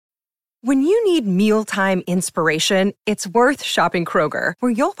When you need mealtime inspiration, it's worth shopping Kroger,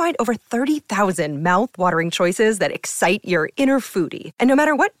 where you'll find over 30,000 mouth-watering choices that excite your inner foodie. And no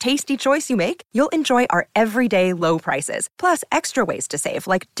matter what tasty choice you make, you'll enjoy our everyday low prices, plus extra ways to save,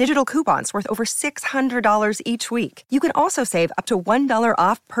 like digital coupons worth over $600 each week. You can also save up to $1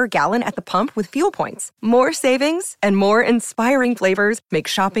 off per gallon at the pump with fuel points. More savings and more inspiring flavors make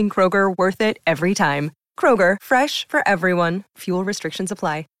shopping Kroger worth it every time. Kroger, fresh for everyone. Fuel restrictions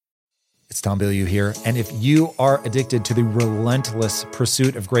apply. It's Tom Bilyeu here, and if you are addicted to the relentless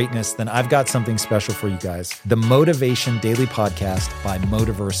pursuit of greatness, then I've got something special for you guys. The Motivation Daily Podcast by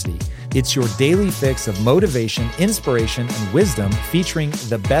Motiversity. It's your daily fix of motivation, inspiration, and wisdom featuring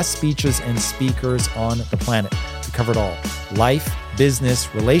the best speeches and speakers on the planet. We cover it all. Life,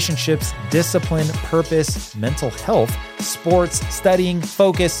 business, relationships, discipline, purpose, mental health, sports, studying,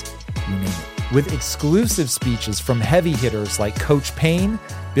 focus, you name it. With exclusive speeches from heavy hitters like Coach Payne,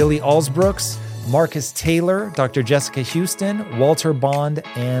 Billy Alsbrooks, Marcus Taylor, Dr. Jessica Houston, Walter Bond,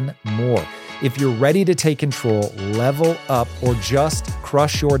 and more. If you're ready to take control, level up, or just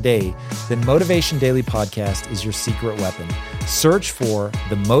crush your day, then Motivation Daily Podcast is your secret weapon. Search for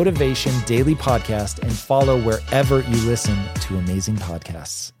the Motivation Daily Podcast and follow wherever you listen to amazing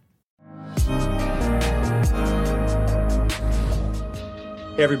podcasts.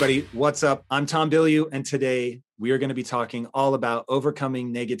 Hey everybody, what's up? I'm Tom Bilyeu, and today we are going to be talking all about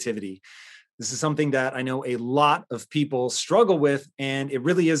overcoming negativity. This is something that I know a lot of people struggle with, and it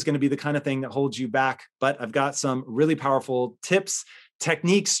really is going to be the kind of thing that holds you back. But I've got some really powerful tips,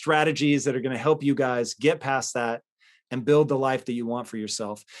 techniques, strategies that are going to help you guys get past that and build the life that you want for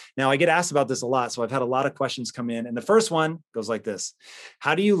yourself. Now, I get asked about this a lot, so I've had a lot of questions come in. And the first one goes like this.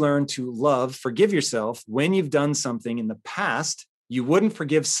 How do you learn to forgive yourself when you've done something in the past you wouldn't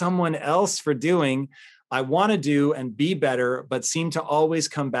forgive someone else for doing? I want to do and be better, but seem to always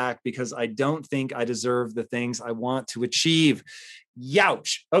come back because I don't think I deserve the things I want to achieve.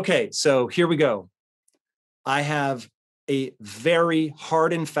 Youch. Okay, so here we go. I have a very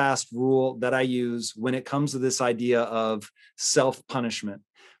hard and fast rule that I use when it comes to this idea of self-punishment.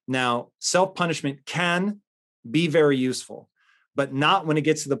 Now, self-punishment can be very useful, but not when it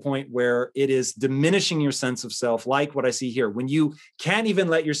gets to the point where it is diminishing your sense of self, like what I see here. When you can't even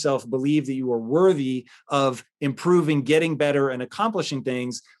let yourself believe that you are worthy of improving, getting better, and accomplishing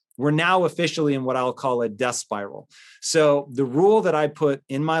things, we're now officially in what I'll call a death spiral. So the rule that I put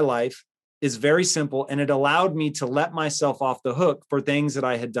in my life is very simple, and it allowed me to let myself off the hook for things that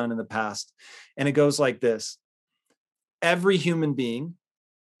I had done in the past. And it goes like this. Every human being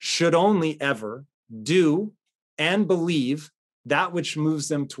should only ever do and believe that which moves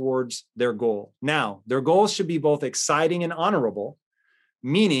them towards their goal. Now, their goals should be both exciting and honorable,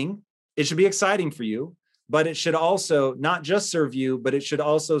 meaning it should be exciting for you, but it should also not just serve you, but it should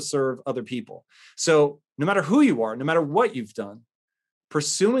also serve other people. So no matter who you are, no matter what you've done,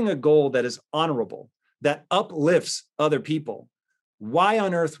 pursuing a goal that is honorable, that uplifts other people, why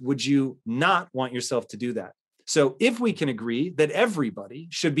on earth would you not want yourself to do that? So if we can agree that everybody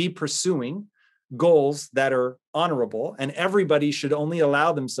should be pursuing goals that are honorable, and everybody should only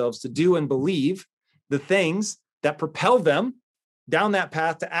allow themselves to do and believe the things that propel them down that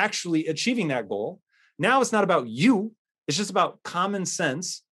path to actually achieving that goal. Now it's not about you. It's just about common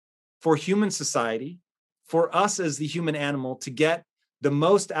sense for human society, for us as the human animal to get the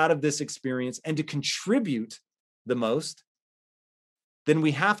most out of this experience and to contribute the most. Then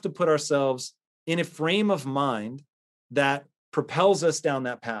we have to put ourselves in a frame of mind that propels us down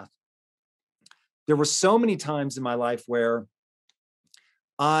that path. There were so many times in my life where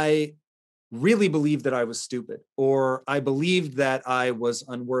I really believed that I was stupid, or I believed that I was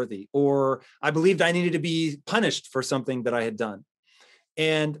unworthy, or I believed I needed to be punished for something that I had done.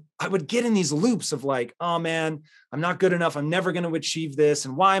 And I would get in these loops of like, oh man, I'm not good enough. I'm never going to achieve this.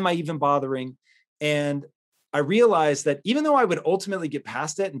 And why am I even bothering? And I realized that even though I would ultimately get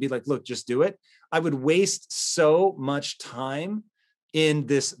past it and be like, look, just do it, I would waste so much time in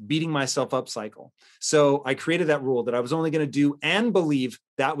this beating myself up cycle. So I created that rule that I was only going to do and believe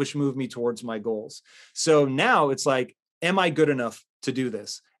that which moved me towards my goals. So now it's like, am I good enough to do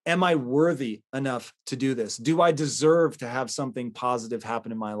this? Am I worthy enough to do this? Do I deserve to have something positive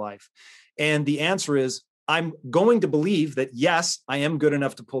happen in my life? And the answer is, I'm going to believe that, yes, I am good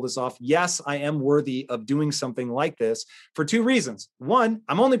enough to pull this off. Yes, I am worthy of doing something like this for two reasons. One,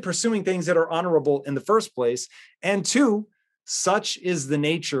 I'm only pursuing things that are honorable in the first place. And two, such is the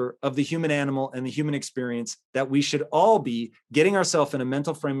nature of the human animal and the human experience that we should all be getting ourselves in a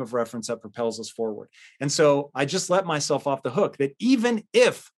mental frame of reference that propels us forward. And so I just let myself off the hook that even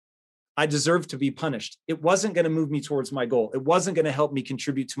if I deserved to be punished. It wasn't going to move me towards my goal. It wasn't going to help me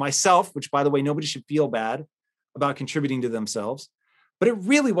contribute to myself, which, by the way, nobody should feel bad about contributing to themselves, but it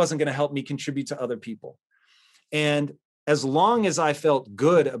really wasn't going to help me contribute to other people. And as long as I felt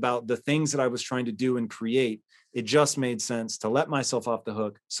good about the things that I was trying to do and create, it just made sense to let myself off the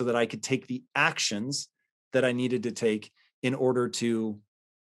hook so that I could take the actions that I needed to take in order to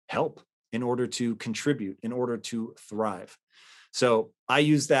help, in order to contribute, in order to thrive. So I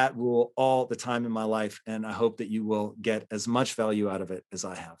use that rule all the time in my life, and I hope that you will get as much value out of it as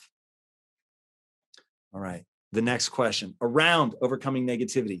I have. All right. The next question around overcoming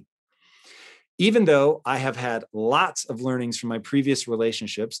negativity. Even though I have had lots of learnings from my previous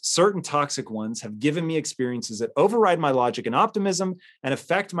relationships, certain toxic ones have given me experiences that override my logic and optimism and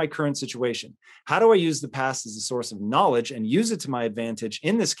affect my current situation. How do I use the past as a source of knowledge and use it to my advantage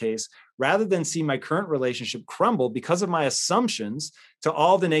in this case, rather than see my current relationship crumble because of my assumptions to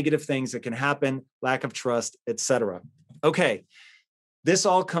all the negative things that can happen, lack of trust, etc.? Okay, this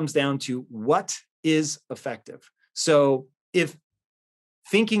all comes down to what is effective. So if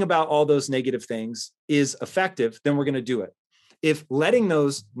thinking about all those negative things is effective, then we're going to do it. If letting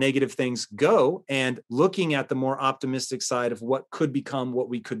those negative things go and looking at the more optimistic side of what could become what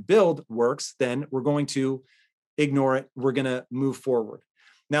we could build works, then we're going to ignore it. We're going to move forward.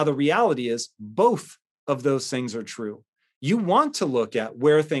 Now, the reality is both of those things are true. You want to look at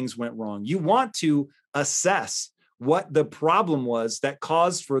where things went wrong. You want to assess what the problem was that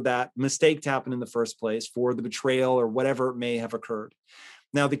caused for that mistake to happen in the first place, for the betrayal or whatever may have occurred.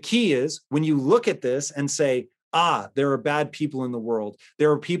 Now, the key is when you look at this and say, there are bad people in the world,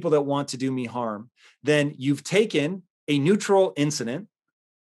 there are people that want to do me harm, then you've taken a neutral incident.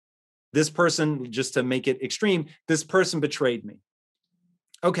 This person, just to make it extreme, this person betrayed me.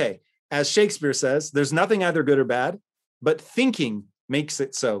 Okay, as Shakespeare says, there's nothing either good or bad, but thinking makes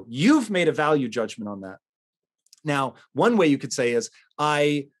it so. You've made a value judgment on that. Now, one way you could say is,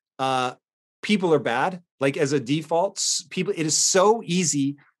 people are bad. Like as a default, people, it is so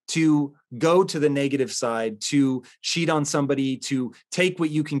easy to go to the negative side, to cheat on somebody, to take what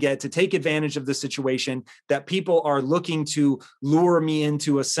you can get, to take advantage of the situation, that people are looking to lure me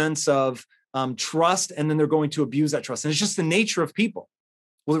into a sense of trust, and then they're going to abuse that trust. And it's just the nature of people.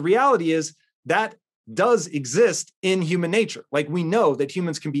 Well, the reality is that does exist in human nature. Like we know that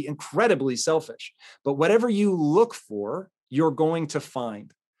humans can be incredibly selfish, but whatever you look for, you're going to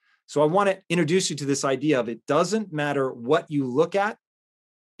find. So I want to introduce you to this idea of it doesn't matter what you look at,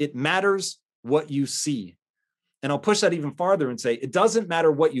 it matters what you see. And I'll push that even farther and say, it doesn't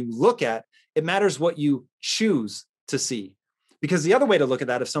matter what you look at, it matters what you choose to see. Because the other way to look at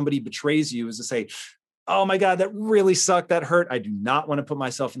that, if somebody betrays you, is to say, oh my God, that really sucked, that hurt. I do not want to put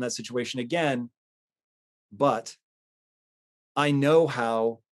myself in that situation again. But I know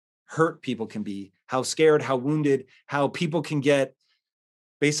how hurt people can be, how scared, how wounded, how people can get,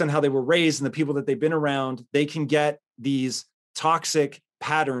 based on how they were raised and the people that they've been around, they can get these toxic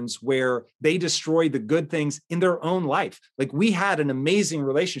patterns where they destroy the good things in their own life. Like we had an amazing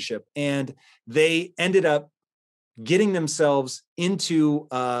relationship and they ended up getting themselves into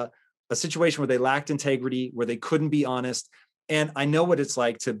a situation where they lacked integrity, where they couldn't be honest. And I know what it's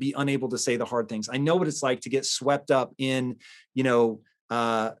like to be unable to say the hard things. I know what it's like to get swept up in,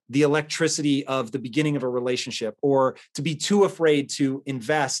 the electricity of the beginning of a relationship, or to be too afraid to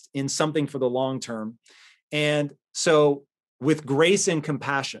invest in something for the long term. And so with grace and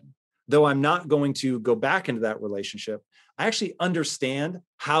compassion, though I'm not going to go back into that relationship, I actually understand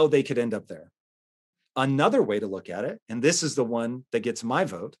how they could end up there. Another way to look at it, and this is the one that gets my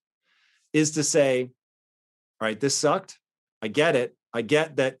vote, is to say, all right, this sucked. I get it. I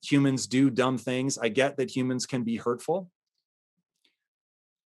get that humans do dumb things. I get that humans can be hurtful.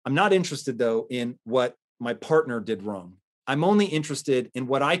 I'm not interested, though, in what my partner did wrong. I'm only interested in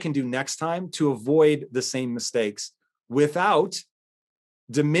what I can do next time to avoid the same mistakes without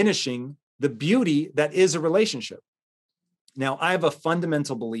diminishing the beauty that is a relationship. Now, I have a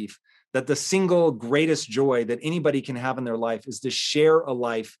fundamental belief that the single greatest joy that anybody can have in their life is to share a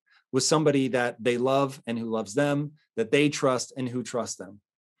life with somebody that they love and who loves them, that they trust and who trusts them.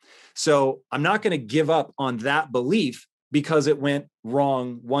 So I'm not going to give up on that belief because it went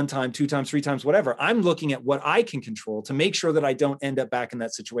wrong one time, two times, three times, whatever. I'm looking at what I can control to make sure that I don't end up back in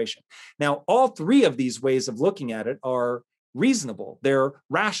that situation. Now, all three of these ways of looking at it are reasonable. They're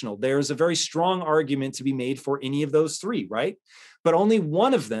rational. There's a very strong argument to be made for any of those three, right? But only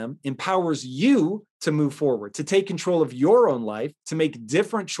one of them empowers you to move forward, to take control of your own life, to make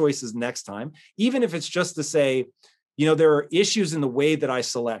different choices next time, even if it's just to say, there are issues in the way that I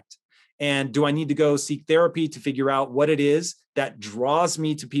select. And do I need to go seek therapy to figure out what it is that draws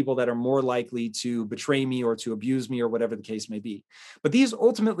me to people that are more likely to betray me or to abuse me or whatever the case may be. But these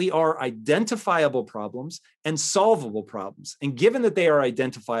ultimately are identifiable problems and solvable problems. And given that they are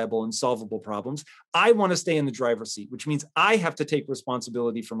identifiable and solvable problems, I want to stay in the driver's seat, which means I have to take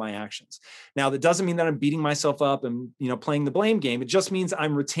responsibility for my actions. Now, that doesn't mean that I'm beating myself up and playing the blame game. It just means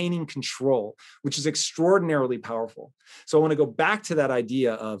I'm retaining control, which is extraordinarily powerful. So I want to go back to that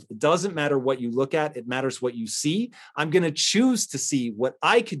idea of it doesn't matter what you look at, it matters what you see. I'm going to choose to see what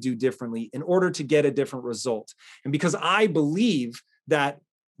I could do differently in order to get a different result. And because I believe that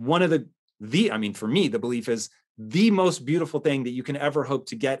one of for me, the belief is the most beautiful thing that you can ever hope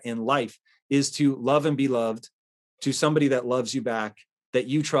to get in life is to love and be loved, to somebody that loves you back, that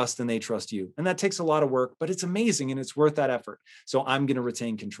you trust and they trust you. And that takes a lot of work, but it's amazing and it's worth that effort. So I'm going to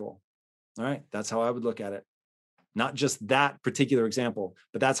retain control. All right. That's how I would look at it. Not just that particular example,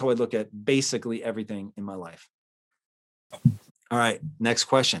 but that's how I look at basically everything in my life. All right. Next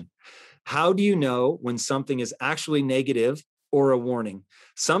question. How do you know when something is actually negative or a warning?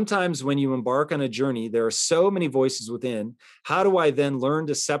 Sometimes when you embark on a journey, there are so many voices within. How do I then learn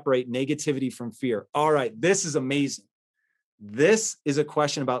to separate negativity from fear? All right. This is amazing. This is a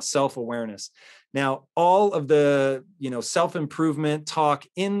question about self-awareness. Now, all of the, self-improvement talk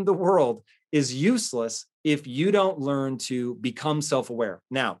in the world is useless if you don't learn to become self-aware.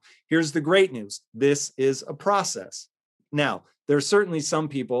 Now, here's the great news. This is a process. Now, there are certainly some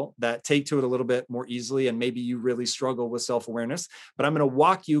people that take to it a little bit more easily, and maybe you really struggle with self-awareness, but I'm going to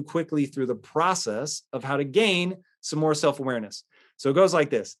walk you quickly through the process of how to gain some more self-awareness. So it goes like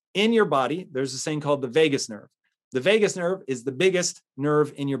this. In your body, there's this thing called the vagus nerve. The vagus nerve is the biggest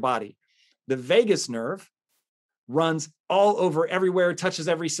nerve in your body. The vagus nerve runs all over everywhere, touches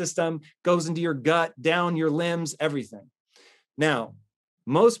every system, goes into your gut, down your limbs, everything. Now,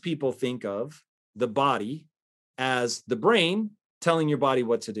 most people think of the body as the brain telling your body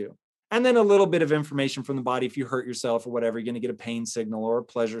what to do. And then a little bit of information from the body. If you hurt yourself or whatever, you're going to get a pain signal or a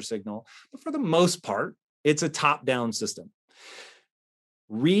pleasure signal. But for the most part, it's a top-down system.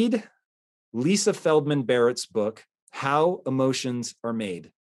 Read Lisa Feldman Barrett's book, How Emotions Are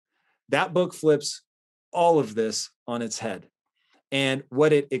Made. That book flips all of this on its head. And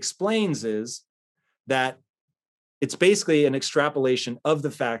what it explains is that it's basically an extrapolation of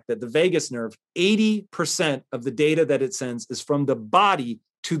the fact that the vagus nerve, 80% of the data that it sends is from the body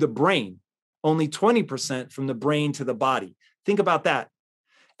to the brain, only 20% from the brain to the body. Think about that.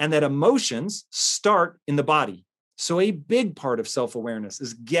 And that emotions start in the body. So a big part of self-awareness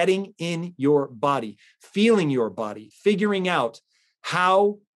is getting in your body, feeling your body, figuring out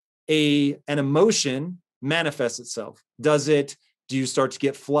how an emotion manifests itself. Do you start to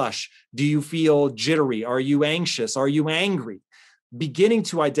get flush? Do you feel jittery? Are you anxious? Are you angry? Beginning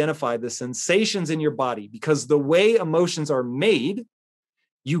to identify the sensations in your body, because the way emotions are made,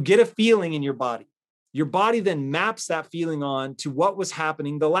 you get a feeling in your body. Your body then maps that feeling on to what was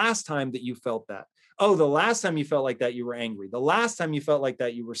happening the last time that you felt that. Oh, the last time you felt like that, you were angry. The last time you felt like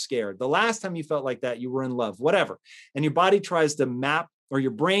that, you were scared. The last time you felt like that, you were in love, whatever. And your body tries to map, or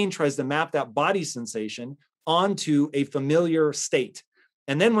your brain tries to map that body sensation onto a familiar state.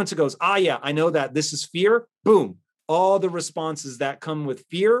 And then once it goes, yeah, I know that this is fear, boom, all the responses that come with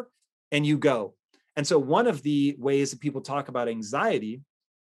fear, and you go. And so one of the ways that people talk about anxiety,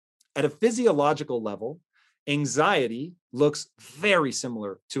 at a physiological level, anxiety looks very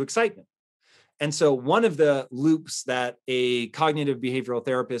similar to excitement. And so one of the loops that a cognitive behavioral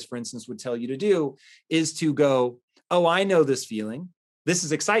therapist, for instance, would tell you to do is to go, oh, I know this feeling. This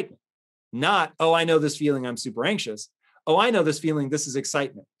is excitement. Not, oh, I know this feeling, I'm super anxious. Oh, I know this feeling, this is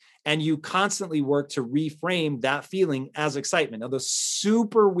excitement. And you constantly work to reframe that feeling as excitement. Now, the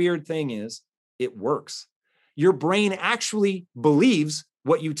super weird thing is it works. Your brain actually believes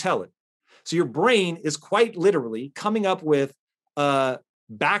what you tell it. So your brain is quite literally coming up with a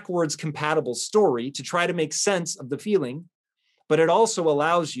backwards compatible story to try to make sense of the feeling, but it also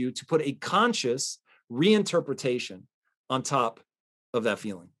allows you to put a conscious reinterpretation on top of that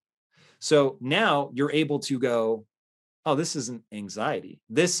feeling. So now you're able to go, oh, this isn't anxiety.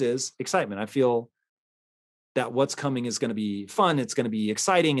 This is excitement. I feel that what's coming is going to be fun. It's going to be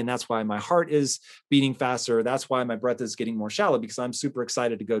exciting. And that's why my heart is beating faster. That's why my breath is getting more shallow, because I'm super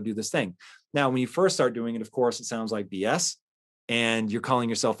excited to go do this thing. Now, when you first start doing it, of course, it sounds like BS and you're calling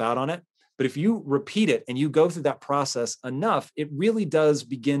yourself out on it. But if you repeat it and you go through that process enough, it really does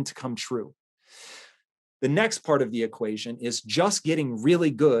begin to come true. The next part of the equation is just getting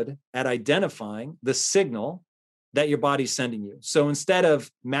really good at identifying the signal that your body's sending you. So instead of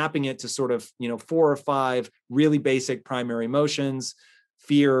mapping it to sort of, 4 or 5 really basic primary emotions,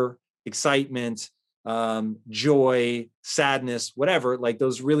 fear, excitement, joy, sadness, whatever, like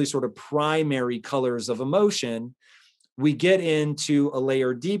those really sort of primary colors of emotion, we get into a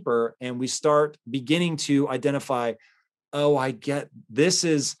layer deeper and we start beginning to identify, oh, I get this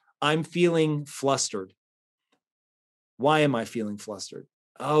is, I'm feeling flustered. Why am I feeling flustered?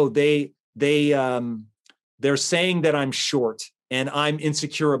 Oh, they're saying that I'm short and I'm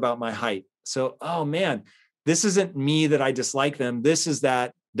insecure about my height. So, oh man, this isn't me that I dislike them. This is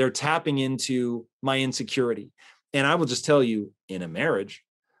that they're tapping into my insecurity. And I will just tell you, in a marriage,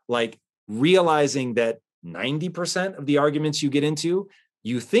 like realizing that 90% of the arguments you get into,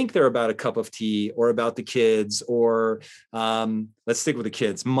 you think they're about a cup of tea or about the kids, or let's stick with the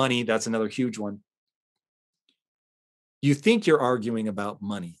kids, money. That's another huge one. You think you're arguing about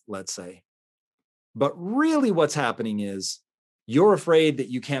money, let's say, but really what's happening is you're afraid that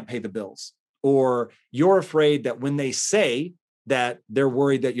you can't pay the bills, or you're afraid that when they say that they're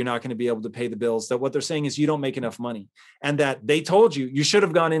worried that you're not going to be able to pay the bills, that what they're saying is you don't make enough money, and that they told you you should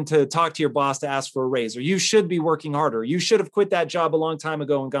have gone in to talk to your boss to ask for a raise, or you should be working harder. You should have quit that job a long time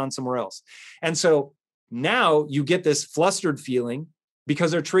ago and gone somewhere else. And so now you get this flustered feeling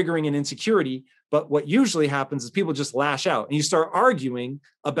because they're triggering an insecurity. But what usually happens is people just lash out and you start arguing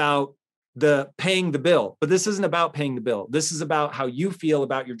about the paying the bill. But this isn't about paying the bill. This is about how you feel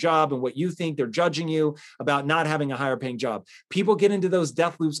about your job and what you think they're judging you about not having a higher paying job. People get into those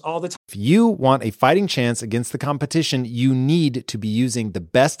death loops all the time. If you want a fighting chance against the competition, you need to be using the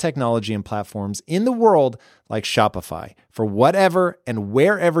best technology and platforms in the world like Shopify. For whatever and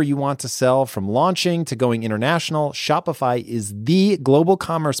wherever you want to sell, from launching to going international, Shopify is the global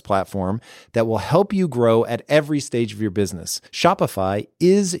commerce platform that will help you grow at every stage of your business. Shopify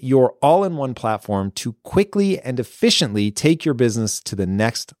is your all-in-one platform to quickly and efficiently take your business to the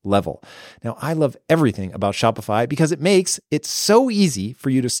next level. Now, I love everything about Shopify because it makes it so easy for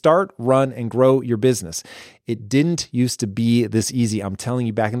you to start, run, and grow your business. It didn't used to be this easy. I'm telling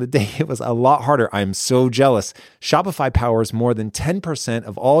you, back in the day, it was a lot harder. I'm so jealous. Shopify powers more than 10%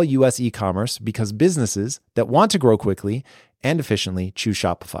 of all US e-commerce because businesses that want to grow quickly and efficiently choose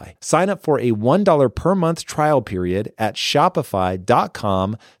Shopify. Sign up for a $1 per month trial period at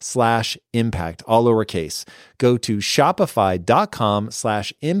shopify.com/impact, all lowercase. Go to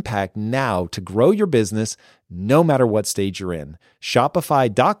shopify.com/impact now to grow your business no matter what stage you're in.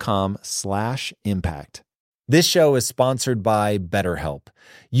 Shopify.com/impact. This show is sponsored by BetterHelp.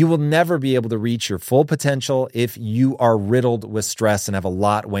 You will never be able to reach your full potential if you are riddled with stress and have a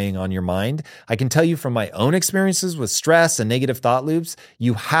lot weighing on your mind. I can tell you from my own experiences with stress and negative thought loops,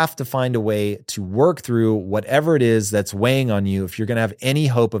 you have to find a way to work through whatever it is that's weighing on you if you're going to have any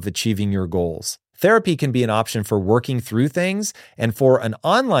hope of achieving your goals. Therapy can be an option for working through things, and for an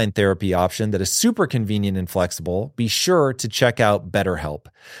online therapy option that is super convenient and flexible, be sure to check out BetterHelp.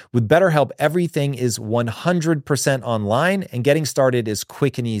 With BetterHelp, everything is 100% online, and getting started is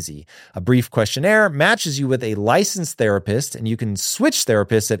quick and easy. A brief questionnaire matches you with a licensed therapist, and you can switch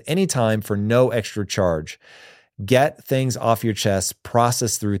therapists at any time for no extra charge. Get things off your chest,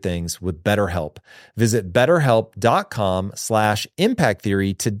 process through things with BetterHelp. Visit betterhelp.com/impact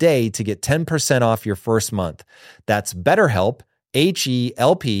theory today to get 10% off your first month. That's BetterHelp,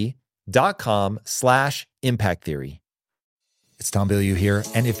 HELP.com/impact theory. It's Tom Bilyeu here.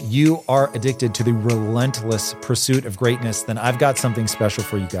 And if you are addicted to the relentless pursuit of greatness, then I've got something special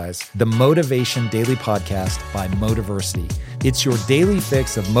for you guys. The Motivation Daily Podcast by Motiversity. It's your daily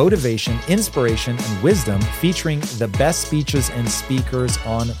fix of motivation, inspiration, and wisdom, featuring the best speeches and speakers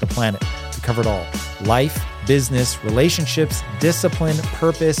on the planet. We cover it all: life, business, relationships, discipline,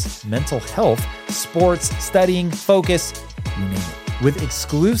 purpose, mental health, sports, studying, focus, you name it. With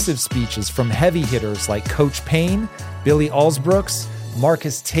exclusive speeches from heavy hitters like Coach Payne, Billy Alsbrooks,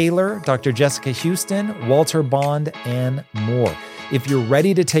 Marcus Taylor, Dr. Jessica Houston, Walter Bond, and more. If you're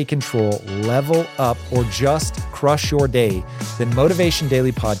ready to take control, level up, or just crush your day, then Motivation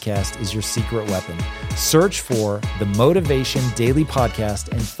Daily Podcast is your secret weapon. Search for the Motivation Daily Podcast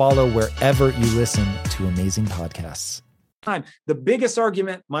and follow wherever you listen to amazing podcasts. The biggest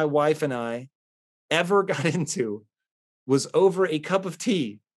argument my wife and I ever got into was over a cup of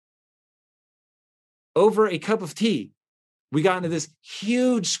tea. Over a cup of tea. We got into this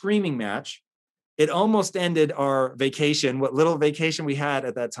huge screaming match. It almost ended our vacation, what little vacation we had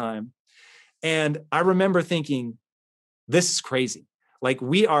at that time. And I remember thinking, this is crazy. Like,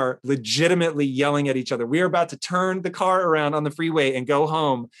 we are legitimately yelling at each other. We are about to turn the car around on the freeway and go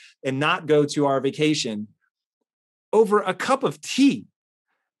home and not go to our vacation over a cup of tea.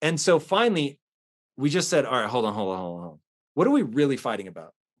 And so finally, we just said, all right, hold on. What are we really fighting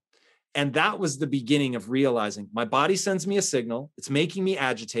about? And that was the beginning of realizing my body sends me a signal. It's making me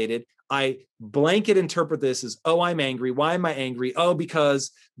agitated. I blanket interpret this as, oh, I'm angry. Why am I angry? Oh,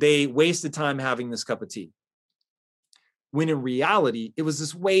 because they wasted time having this cup of tea. When in reality, it was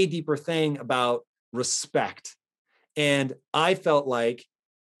this way deeper thing about respect. And I felt like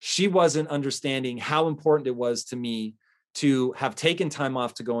she wasn't understanding how important it was to me to have taken time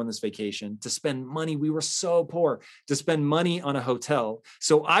off to go on this vacation, to spend money. We were so poor, to spend money on a hotel.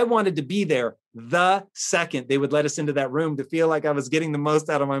 So I wanted to be there the second they would let us into that room to feel like I was getting the most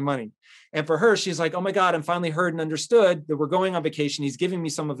out of my money. And for her, she's like, oh my God, I'm finally heard and understood that we're going on vacation. He's giving me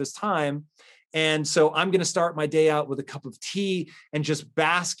some of his time. And so I'm going to start my day out with a cup of tea and just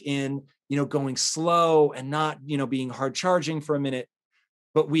bask in, going slow and not, being hard charging for a minute.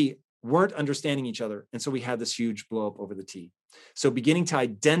 But we weren't understanding each other. And so we had this huge blow up over the tea. So beginning to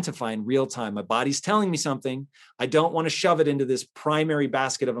identify in real time, my body's telling me something. I don't want to shove it into this primary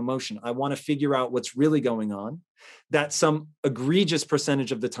basket of emotion. I want to figure out what's really going on. That some egregious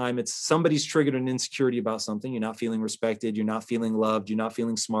percentage of the time, it's somebody's triggered an insecurity about something. You're not feeling respected. You're not feeling loved. You're not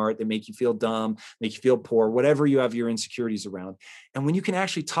feeling smart. They make you feel dumb, make you feel poor, whatever you have your insecurities around. And when you can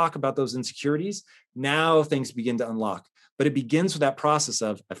actually talk about those insecurities, now things begin to unlock. But it begins with that process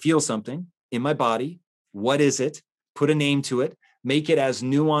of, I feel something in my body. What is it? Put a name to it, make it as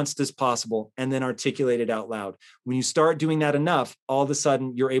nuanced as possible, and then articulate it out loud. When you start doing that enough, all of a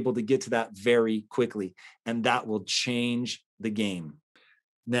sudden you're able to get to that very quickly, and that will change the game.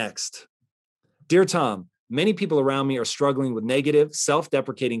 Next. Dear Tom, many people around me are struggling with negative,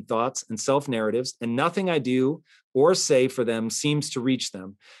 self-deprecating thoughts and self-narratives, and nothing I do or say for them seems to reach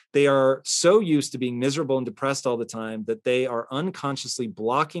them. They are so used to being miserable and depressed all the time that they are unconsciously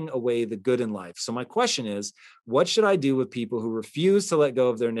blocking away the good in life. So my question is, what should I do with people who refuse to let go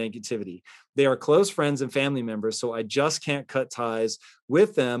of their negativity? They are close friends and family members, so I just can't cut ties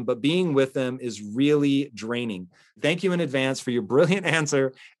with them, but being with them is really draining. Thank you in advance for your brilliant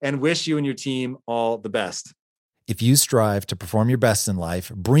answer and wish you and your team all the best. If you strive to perform your best in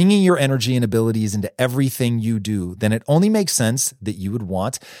life, bringing your energy and abilities into everything you do, then it only makes sense that you would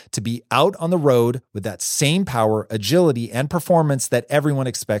want to be out on the road with that same power, agility, and performance that everyone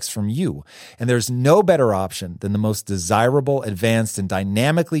expects from you. And there's no better option than the most desirable, advanced, and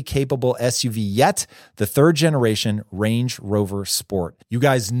dynamically capable SUV yet, the third generation Range Rover Sport. You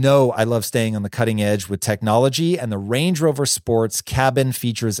guys know I love staying on the cutting edge with technology, and the Range Rover Sport's cabin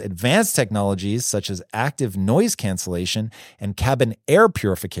features advanced technologies such as active noise cancellation and cabin air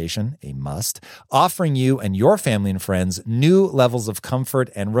purification, a must, offering you and your family and friends new levels of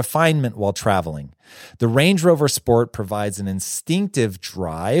comfort and refinement while traveling. The Range Rover Sport provides an instinctive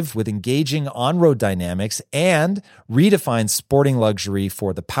drive with engaging on-road dynamics and redefines sporting luxury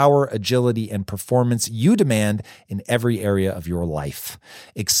for the power, agility, and performance you demand in every area of your life.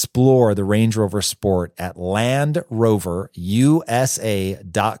 Explore the Range Rover Sport at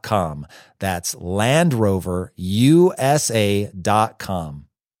LandRoverUSA.com. That's LandRoverUSA.com.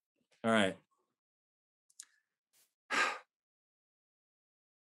 All right.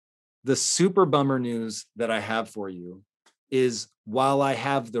 The super bummer news that I have for you is, while I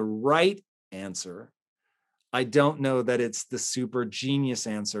have the right answer, I don't know that it's the super genius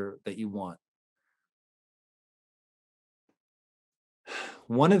answer that you want.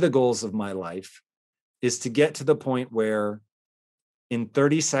 One of the goals of my life is to get to the point where in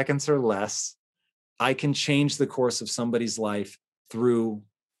 30 seconds or less, I can change the course of somebody's life through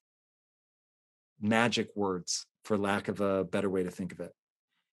magic words, for lack of a better way to think of it.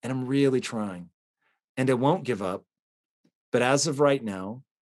 And I'm really trying, and I won't give up. But as of right now,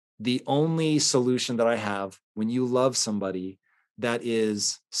 the only solution that I have when you love somebody that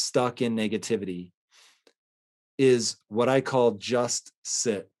is stuck in negativity is what I call just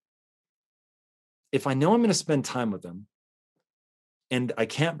sit. If I know I'm going to spend time with them and I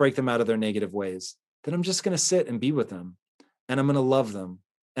can't break them out of their negative ways, then I'm just going to sit and be with them, and I'm going to love them,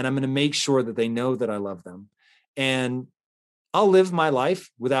 and I'm going to make sure that they know that I love them. And I'll live my life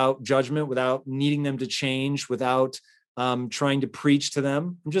without judgment, without needing them to change, without trying to preach to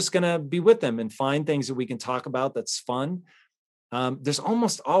them. I'm just going to be with them and find things that we can talk about that's fun. There's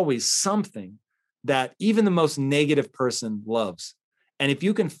almost always something that even the most negative person loves. And if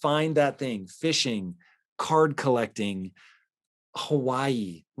you can find that thing, fishing, card collecting,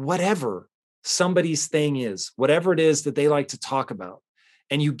 Hawaii, whatever somebody's thing is, whatever it is that they like to talk about,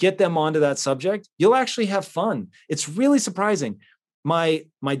 and you get them onto that subject, you'll actually have fun. It's really surprising. My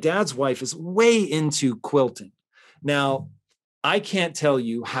dad's wife is way into quilting. Now, I can't tell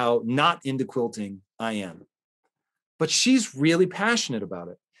you how not into quilting I am, but she's really passionate about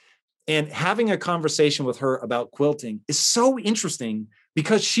it. And having a conversation with her about quilting is so interesting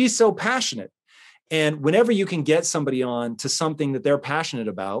because she's so passionate. And whenever you can get somebody on to something that they're passionate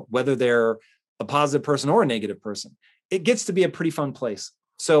about, whether they're a positive person or a negative person, it gets to be a pretty fun place.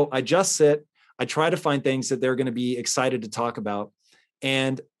 So I just sit, I try to find things that they're going to be excited to talk about.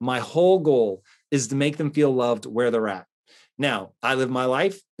 And my whole goal is to make them feel loved where they're at. Now, I live my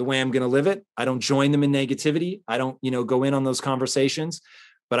life the way I'm going to live it. I don't join them in negativity. I don't, go in on those conversations,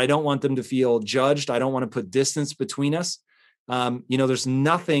 but I don't want them to feel judged. I don't want to put distance between us. There's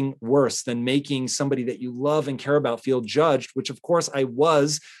nothing worse than making somebody that you love and care about feel judged, which of course I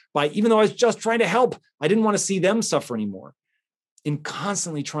was even though I was just trying to help. I didn't want to see them suffer anymore. In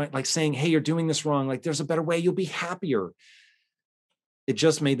constantly trying, like saying, hey, you're doing this wrong. Like there's a better way. You'll be happier. It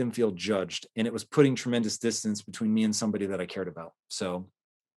just made them feel judged. And it was putting tremendous distance between me and somebody that I cared about. So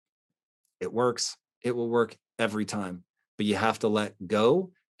it works. It will work every time, but you have to let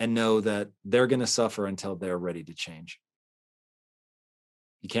go and know that they're going to suffer until they're ready to change.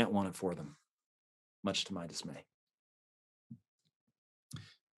 You can't want it for them, much to my dismay.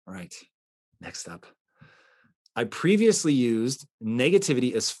 All right, next up. I previously used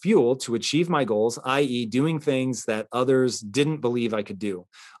negativity as fuel to achieve my goals, i.e. doing things that others didn't believe I could do.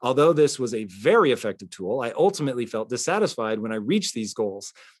 Although this was a very effective tool, I ultimately felt dissatisfied when I reached these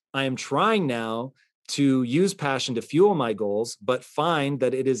goals. I am trying now to use passion to fuel my goals, but find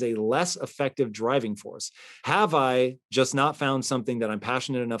that it is a less effective driving force. Have I just not found something that I'm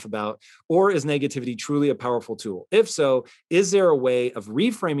passionate enough about, or is negativity truly a powerful tool? If so, is there a way of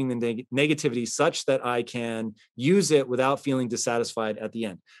reframing the negativity such that I can use it without feeling dissatisfied at the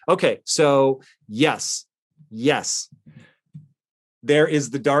end? Okay, so yes, there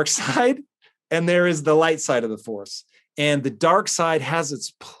is the dark side and there is the light side of the force. And the dark side has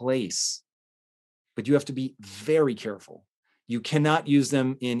its place, but you have to be very careful. You cannot use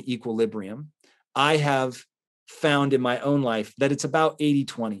them in equilibrium. I have found in my own life that it's about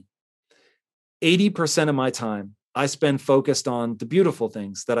 80-20. 80% of my time I spend focused on the beautiful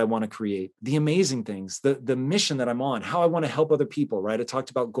things that I want to create, the amazing things, the mission that I'm on, how I want to help other people, right? I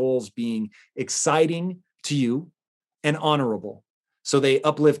talked about goals being exciting to you and honorable. So they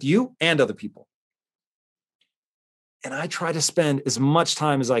uplift you and other people. And I try to spend as much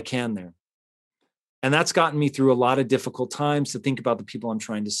time as I can there. And that's gotten me through a lot of difficult times, to think about the people I'm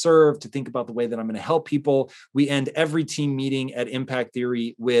trying to serve, to think about the way that I'm going to help people. We end every team meeting at Impact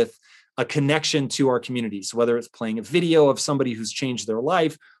Theory with a connection to our community. So whether it's playing a video of somebody who's changed their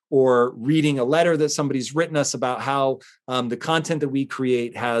life, or reading a letter that somebody's written us about how the content that we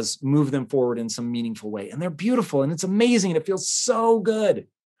create has moved them forward in some meaningful way. And they're beautiful and it's amazing and it feels so good.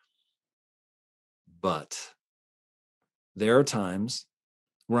 But there are times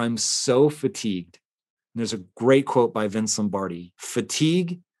where I'm so fatigued. There's a great quote by Vince Lombardi: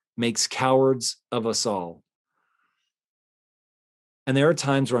 fatigue makes cowards of us all. And there are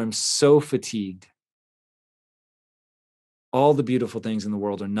times where I'm so fatigued, all the beautiful things in the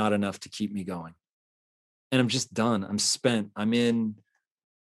world are not enough to keep me going. And I'm just done. I'm spent. I'm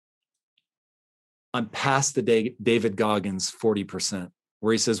past the David Goggins 40%,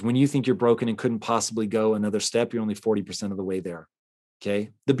 where he says, when you think you're broken and couldn't possibly go another step, you're only 40% of the way there.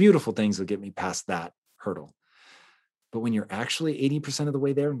 Okay. The beautiful things will get me past that hurdle. But when you're actually 80% of the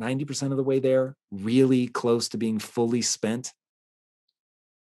way there, 90% of the way there, really close to being fully spent,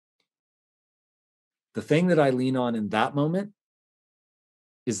 the thing that I lean on in that moment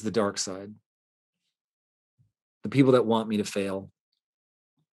is the dark side. The people that want me to fail.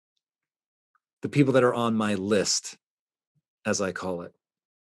 The people that are on my list, as I call it.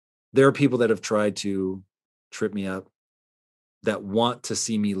 There are people that have tried to trip me up, that want to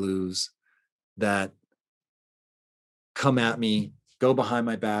see me lose, that come at me, go behind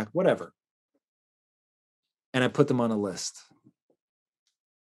my back, whatever. And I put them on a list.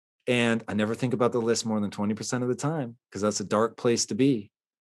 And I never think about the list more than 20% of the time, because that's a dark place to be.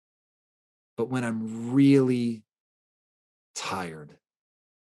 But when I'm really tired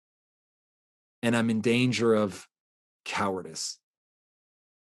and I'm in danger of cowardice,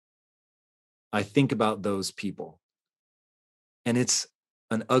 I think about those people. And it's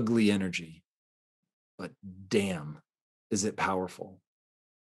an ugly energy, but damn, is it powerful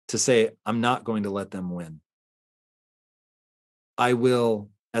to say, I'm not going to let them win. I will,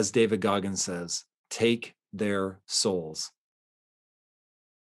 as David Goggins says, take their souls.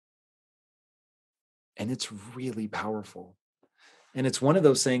 And it's really powerful. And it's one of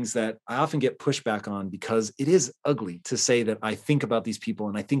those things that I often get pushback on, because it is ugly to say that I think about these people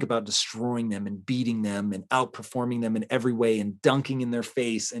and I think about destroying them and beating them and outperforming them in every way and dunking in their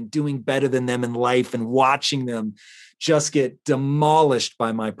face and doing better than them in life and watching them just get demolished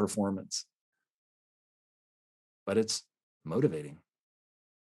by my performance. But it's motivating.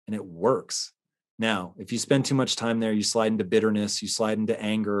 and it works. Now, if you spend too much time there, you slide into bitterness, you slide into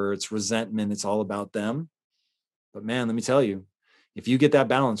anger, it's resentment, it's all about them. But man, let me tell you, if you get that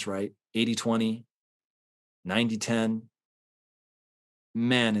balance right, 80-20, 90-10,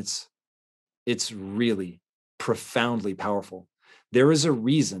 man, it's really profoundly powerful. There is a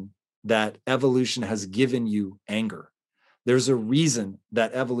reason that evolution has given you anger. There's a reason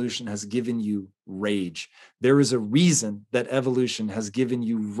that evolution has given you rage. There is a reason that evolution has given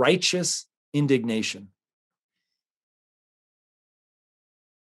you righteous indignation.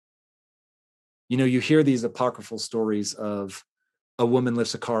 You know, you hear these apocryphal stories of a woman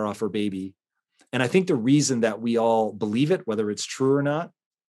lifts a car off her baby. And I think the reason that we all believe it, whether it's true or not,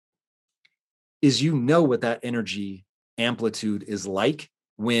 is you know what that energy amplitude is like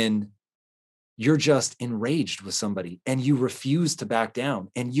when you're just enraged with somebody and you refuse to back down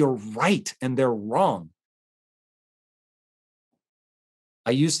and you're right and they're wrong.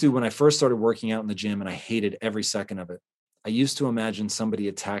 I used to, when I first started working out in the gym, and I hated every second of it, I used to imagine somebody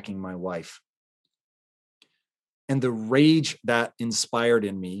attacking my wife. And the rage that inspired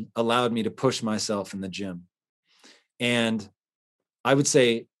in me allowed me to push myself in the gym. And I would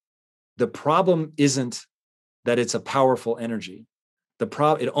say the problem isn't that it's a powerful energy.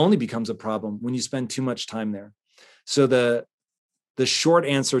 It only becomes a problem when you spend too much time there. So the short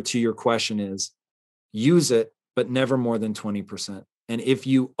answer to your question is use it, but never more than 20%. And if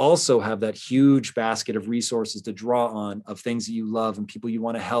you also have that huge basket of resources to draw on, of things that you love and people you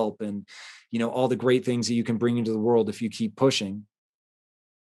want to help, and you know, all the great things that you can bring into the world, if you keep pushing,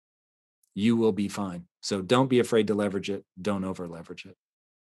 you will be fine. So don't be afraid to leverage it. Don't over leverage it.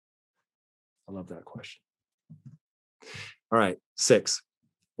 I love that question. All right, 6,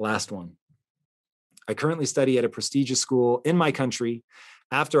 last one. I currently study at a prestigious school in my country.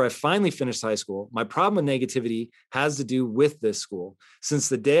 After I finally finished high school, my problem with negativity has to do with this school. Since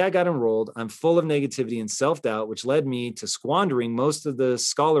the day I got enrolled, I'm full of negativity and self-doubt, which led me to squandering most of the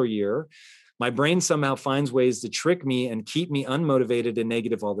scholar year. My brain somehow finds ways to trick me and keep me unmotivated and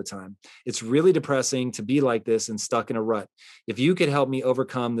negative all the time. It's really depressing to be like this and stuck in a rut. If you could help me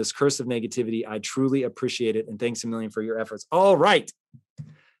overcome this curse of negativity, I truly appreciate it. And thanks a million for your efforts. All right,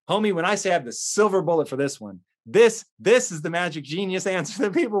 homie, when I say I have the silver bullet for this one, this is the magic genius answer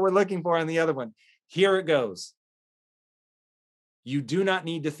that people were looking for on the other one. Here it goes. You do not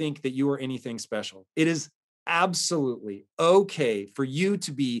need to think that you are anything special. It is absolutely okay for you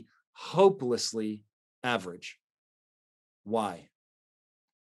to be hopelessly average. Why?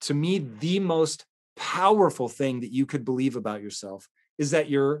 To me, the most powerful thing that you could believe about yourself is that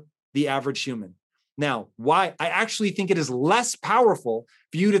you're the average human. Now, why? I actually think it is less powerful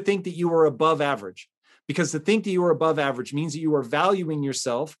for you to think that you are above average, because to think that you are above average means that you are valuing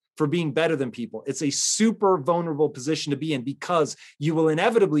yourself for being better than people. It's a super vulnerable position to be in, because you will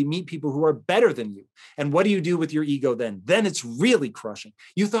inevitably meet people who are better than you. And what do you do with your ego then? Then it's really crushing.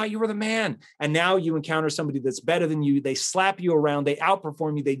 You thought you were the man, and now you encounter somebody that's better than you. They slap you around, they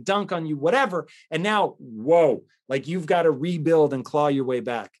outperform you, they dunk on you, whatever. And now, whoa, like you've got to rebuild and claw your way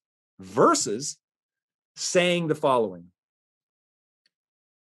back. Versus saying the following: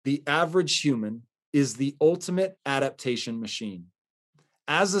 the average human is the ultimate adaptation machine.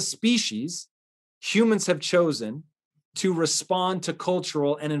 As a species, humans have chosen to respond to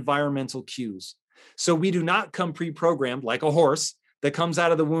cultural and environmental cues. So we do not come pre-programmed like a horse that comes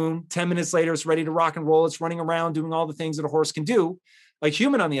out of the womb. 10 minutes later, it's ready to rock and roll. It's running around doing all the things that a horse can do. A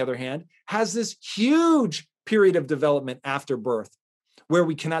human, on the other hand, has this huge period of development after birth where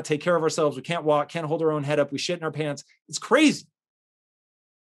we cannot take care of ourselves. We can't walk, can't hold our own head up. We shit in our pants. It's crazy.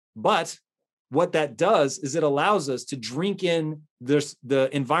 But what that does is it allows us to drink in the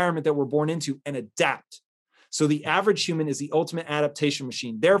environment that we're born into and adapt. So the average human is the ultimate adaptation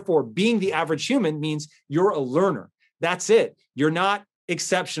machine. Therefore, being the average human means you're a learner. That's it. You're not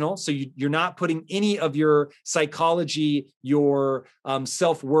exceptional. So you're not putting any of your psychology, your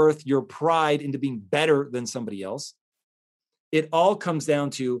self-worth, your pride into being better than somebody else. It all comes down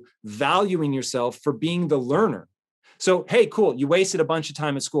to valuing yourself for being the learner. So, hey, cool, you wasted a bunch of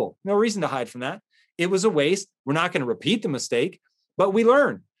time at school. No reason to hide from that. It was a waste. We're not going to repeat the mistake, but we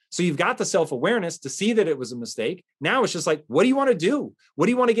learn. So you've got the self-awareness to see that it was a mistake. Now it's just like, what do you want to do? What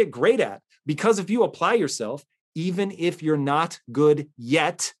do you want to get great at? Because if you apply yourself, even if you're not good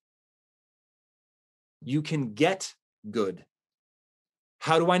yet, you can get good.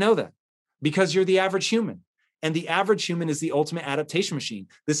 How do I know that? Because you're the average human. And the average human is the ultimate adaptation machine.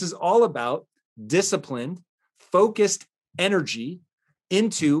 This is all about disciplined, focused energy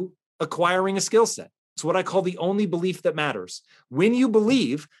into acquiring a skill set. It's what I call the only belief that matters. When you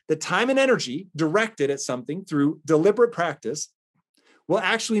believe that time and energy directed at something through deliberate practice will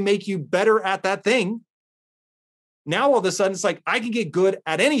actually make you better at that thing. Now, all of a sudden, it's like, I can get good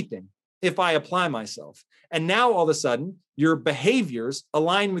at anything if I apply myself. And now all of a sudden, your behaviors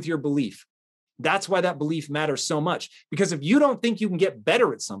align with your belief. That's why that belief matters so much. Because if you don't think you can get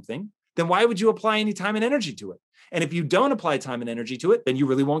better at something, then why would you apply any time and energy to it? And if you don't apply time and energy to it, then you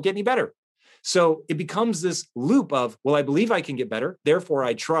really won't get any better. So it becomes this loop of, well, I believe I can get better, therefore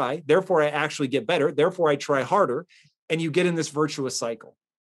I try, therefore I actually get better, therefore I try harder, and you get in this virtuous cycle.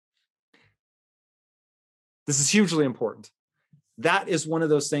 This is hugely important. That is one of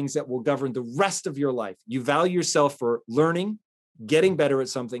those things that will govern the rest of your life. You value yourself for learning, getting better at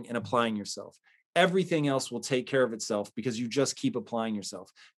something, and applying yourself. Everything else will take care of itself because you just keep applying yourself.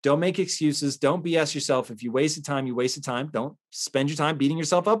 Don't make excuses. Don't BS yourself. If you wasted time, you wasted time. Don't spend your time beating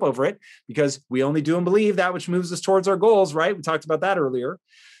yourself up over it, because we only do and believe that which moves us towards our goals, right? We talked about that earlier.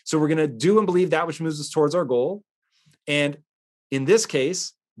 So we're going to do and believe that which moves us towards our goal. And in this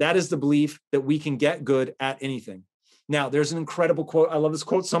case, that is the belief that we can get good at anything. Now, there's an incredible quote. I love this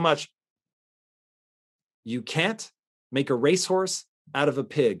quote so much. You can't make a racehorse out of a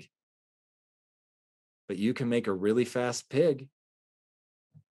pig, but you can make a really fast pig.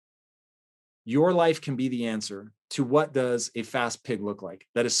 Your life can be the answer to what does a fast pig look like.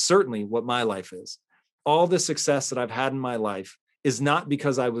 That is certainly what my life is. All the success that I've had in my life is not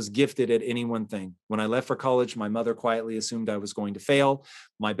because I was gifted at any one thing. When I left for college, my mother quietly assumed I was going to fail.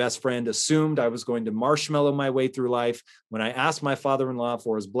 My best friend assumed I was going to marshmallow my way through life. When I asked my father-in-law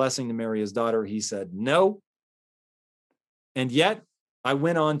for his blessing to marry his daughter, he said no. And yet I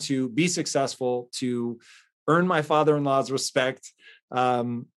went on to be successful, to earn my father-in-law's respect,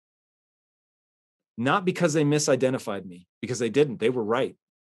 not because they misidentified me, because they didn't, they were right,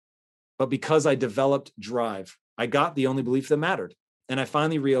 but because I developed drive. I got the only belief that mattered. And I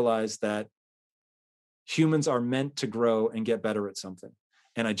finally realized that humans are meant to grow and get better at something.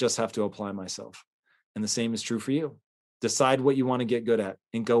 And I just have to apply myself. And the same is true for you. Decide what you want to get good at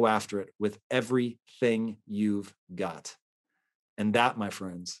and go after it with everything you've got. And that, my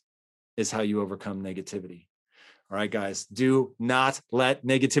friends, is how you overcome negativity. All right, guys, do not let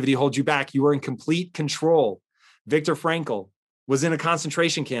negativity hold you back. You are in complete control. Viktor Frankl was in a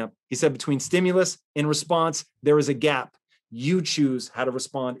concentration camp. He said, between stimulus and response, there is a gap. You choose how to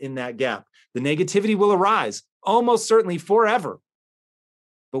respond in that gap. The negativity will arise, almost certainly forever.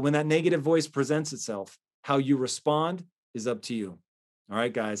 But when that negative voice presents itself, how you respond is up to you. All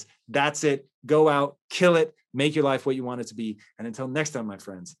right, guys, that's it. Go out, kill it, make your life what you want it to be. And until next time, my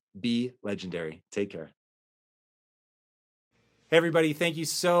friends, be legendary. Take care. Hey, everybody, thank you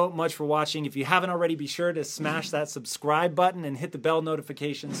so much for watching. If you haven't already, be sure to smash that subscribe button and hit the bell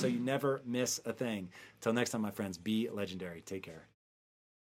notification so you never miss a thing. Until next time, my friends, be legendary. Take care.